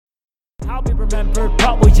I'll be remembered,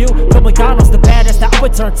 but will you? Bill McDonald's the baddest that I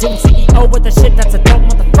would turn to. CEO with the shit that's a dope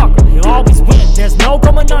motherfucker. He'll always win, there's no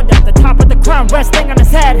going under. The top of the crown resting on his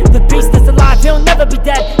head. The beast is alive, he'll never be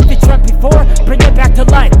dead. If you dreamt before, bring it back to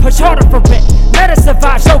life. Push harder for it, let us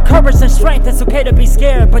survive. Show courage and strength, it's okay to be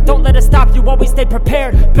scared, but don't let it stop you, always stay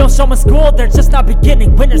prepared. Bill Showman School, they're just not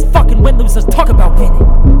beginning. Winners fucking win, losers talk about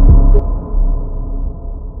winning.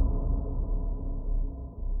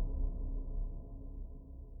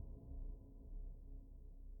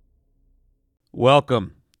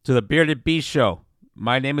 Welcome to the Bearded Beast Show.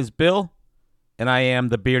 My name is Bill, and I am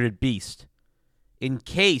the Bearded Beast. In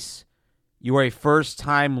case you are a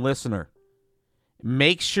first-time listener,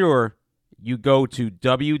 make sure you go to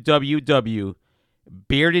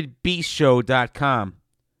www.beardedbeastshow.com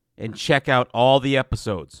and check out all the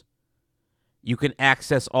episodes. You can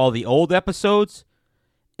access all the old episodes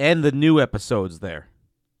and the new episodes there.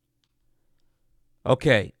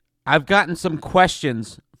 Okay, I've gotten some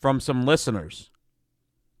questions from some listeners.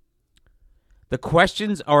 The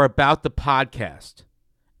questions are about the podcast,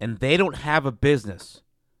 and they don't have a business,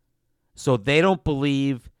 so they don't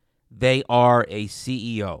believe they are a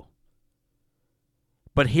CEO.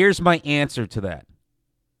 But here's my answer to that.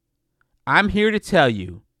 I'm here to tell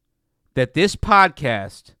you that this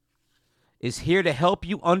podcast is here to help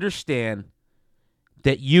you understand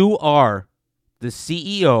that you are the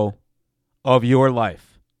CEO of your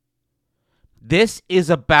life. This is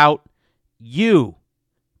about you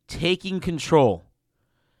taking control.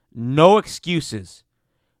 No excuses.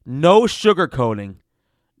 No sugarcoating.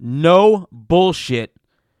 No bullshit.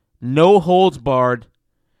 No holds barred.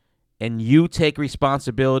 And you take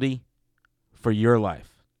responsibility for your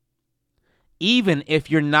life. Even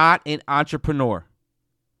if you're not an entrepreneur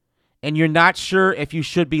and you're not sure if you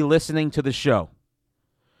should be listening to the show,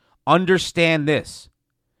 understand this.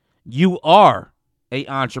 You are an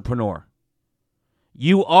entrepreneur.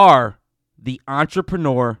 You are the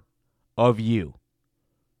entrepreneur of you.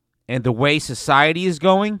 And the way society is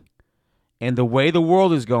going and the way the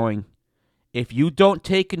world is going, if you don't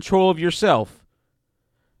take control of yourself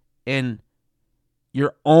and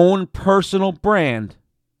your own personal brand,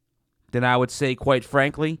 then I would say, quite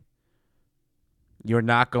frankly, you're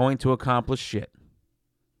not going to accomplish shit.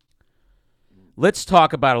 Let's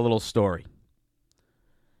talk about a little story.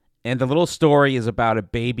 And the little story is about a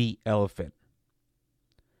baby elephant.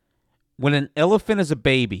 When an elephant is a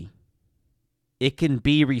baby, it can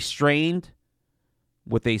be restrained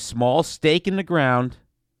with a small stake in the ground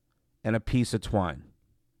and a piece of twine.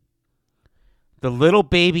 The little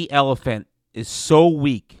baby elephant is so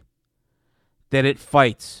weak that it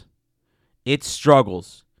fights, it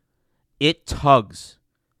struggles, it tugs,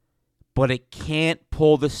 but it can't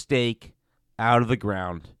pull the stake out of the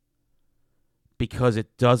ground because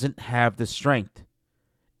it doesn't have the strength.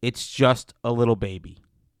 It's just a little baby.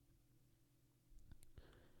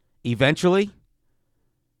 Eventually,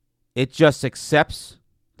 it just accepts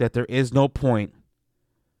that there is no point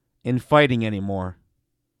in fighting anymore,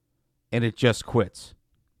 and it just quits.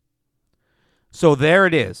 So there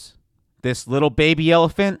it is, this little baby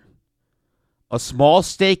elephant, a small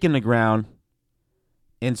stake in the ground,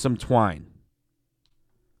 and some twine.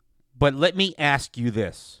 But let me ask you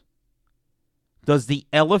this. Does the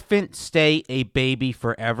elephant stay a baby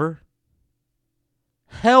forever?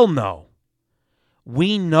 Hell no.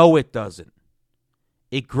 We know it doesn't.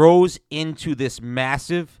 It grows into this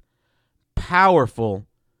massive, powerful,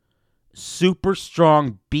 super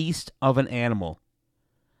strong beast of an animal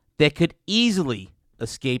that could easily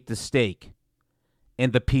escape the stake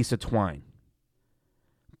and the piece of twine.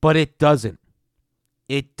 But it doesn't.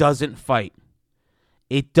 It doesn't fight.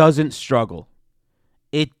 It doesn't struggle.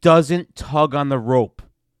 It doesn't tug on the rope,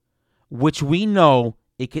 which we know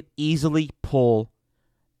it could easily pull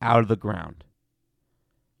out of the ground.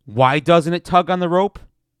 Why doesn't it tug on the rope?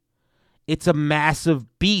 It's a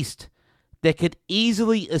massive beast that could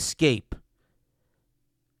easily escape.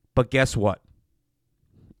 But guess what?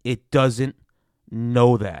 It doesn't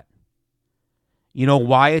know that. You know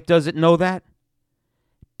why it doesn't know that?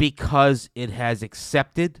 Because it has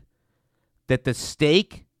accepted that the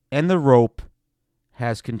stake and the rope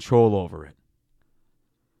has control over it.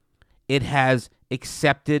 It has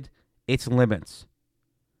accepted its limits.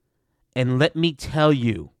 And let me tell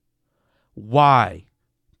you why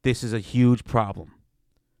this is a huge problem.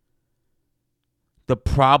 The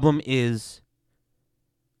problem is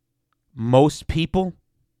most people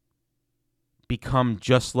become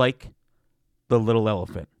just like the little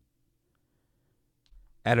elephant.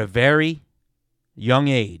 At a very young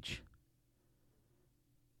age,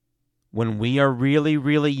 when we are really,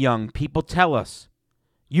 really young, people tell us,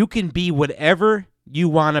 you can be whatever you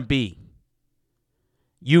want to be.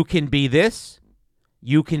 You can be this.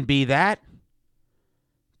 You can be that.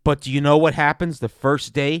 But do you know what happens the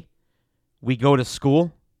first day we go to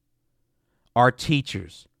school? Our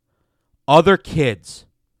teachers, other kids,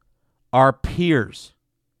 our peers,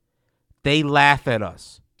 they laugh at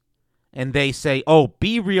us. And they say, oh,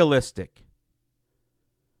 be realistic.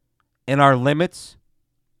 And our limits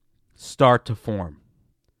start to form.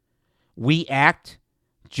 We act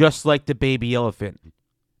just like the baby elephant.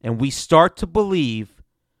 And we start to believe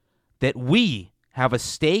that we have a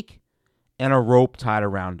stake and a rope tied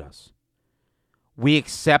around us. We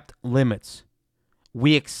accept limits.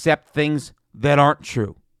 We accept things that aren't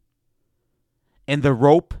true. And the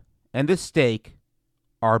rope and the stake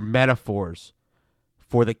are metaphors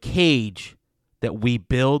for the cage that we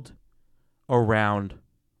build around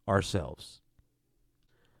ourselves.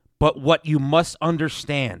 But what you must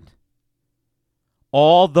understand,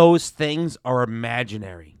 all those things are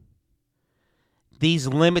imaginary. These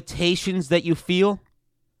limitations that you feel,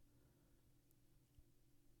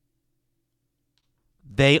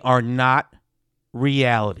 they are not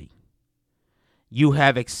reality. You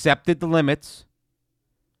have accepted the limits.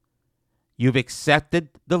 You've accepted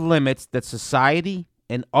the limits that society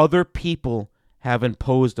and other people have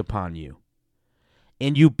imposed upon you.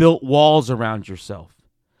 And you built walls around yourself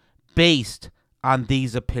based on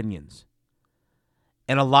these opinions.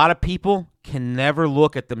 And a lot of people can never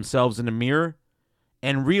look at themselves in the mirror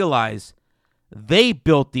and realize they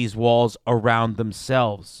built these walls around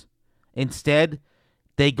themselves. Instead,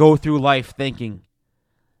 they go through life thinking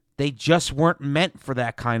they just weren't meant for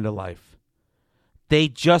that kind of life. They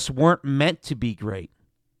just weren't meant to be great.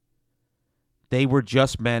 They were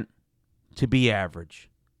just meant to be average.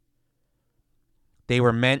 They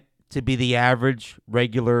were meant to be the average,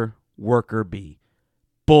 regular worker bee.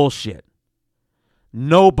 Bullshit.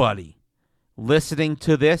 Nobody listening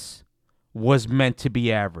to this was meant to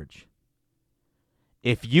be average.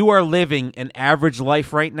 If you are living an average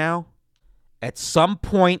life right now, at some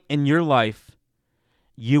point in your life,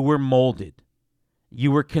 you were molded,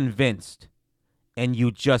 you were convinced, and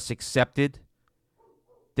you just accepted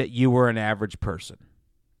that you were an average person.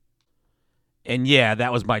 And yeah,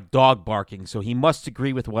 that was my dog barking, so he must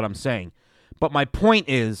agree with what I'm saying. But my point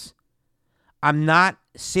is, I'm not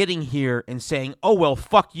sitting here and saying, oh, well,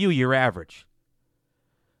 fuck you, you're average.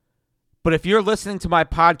 But if you're listening to my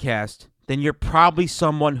podcast, then you're probably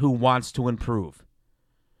someone who wants to improve.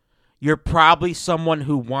 You're probably someone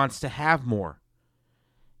who wants to have more.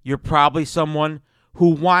 You're probably someone who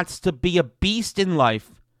wants to be a beast in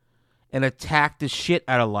life and attack the shit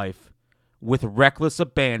out of life with reckless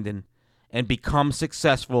abandon and become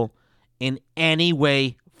successful in any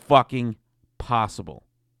way fucking possible.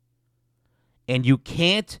 And you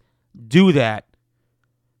can't do that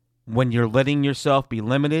when you're letting yourself be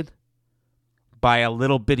limited by a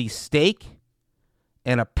little bitty stake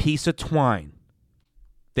and a piece of twine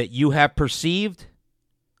that you have perceived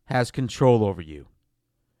has control over you.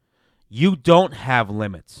 You don't have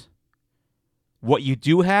limits. What you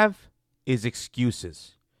do have is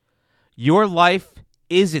excuses. Your life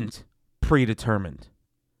isn't predetermined.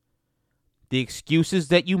 The excuses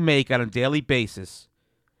that you make on a daily basis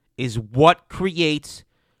is what creates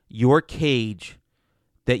your cage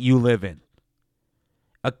that you live in.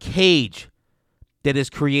 A cage that is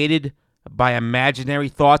created by imaginary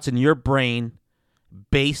thoughts in your brain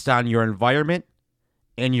based on your environment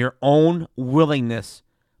and your own willingness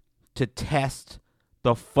to test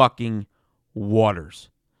the fucking waters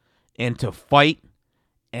and to fight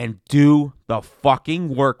and do the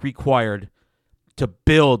fucking work required to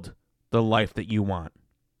build the life that you want.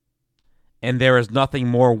 And there is nothing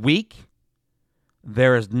more weak,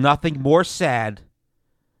 there is nothing more sad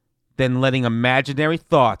than letting imaginary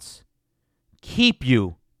thoughts keep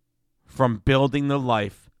you from building the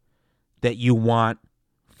life that you want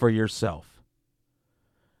for yourself.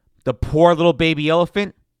 The poor little baby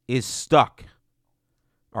elephant is stuck.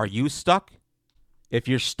 Are you stuck? If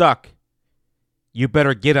you're stuck, you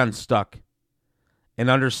better get unstuck and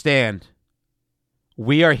understand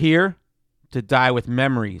we are here to die with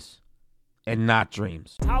memories and not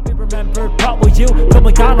dreams. I'll be remembered, but will you? Bill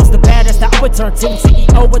McDonald's the baddest that I would turn to.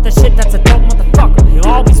 CEO with the shit that's a dumb motherfucker. He'll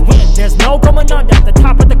always win, there's no going under. The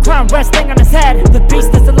top of the crown resting on his head. The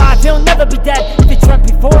beast is alive, he'll never be dead. If you dreamt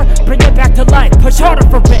before, bring it back to life. Push harder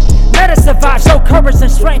for it, let us survive. Show courage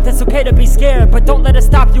and strength, it's okay to be scared, but don't let it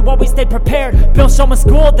stop you, always stay prepared. Bill Showman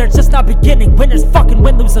school, they're just not beginning. Winners fucking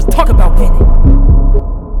win, losers talk about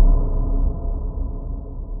winning.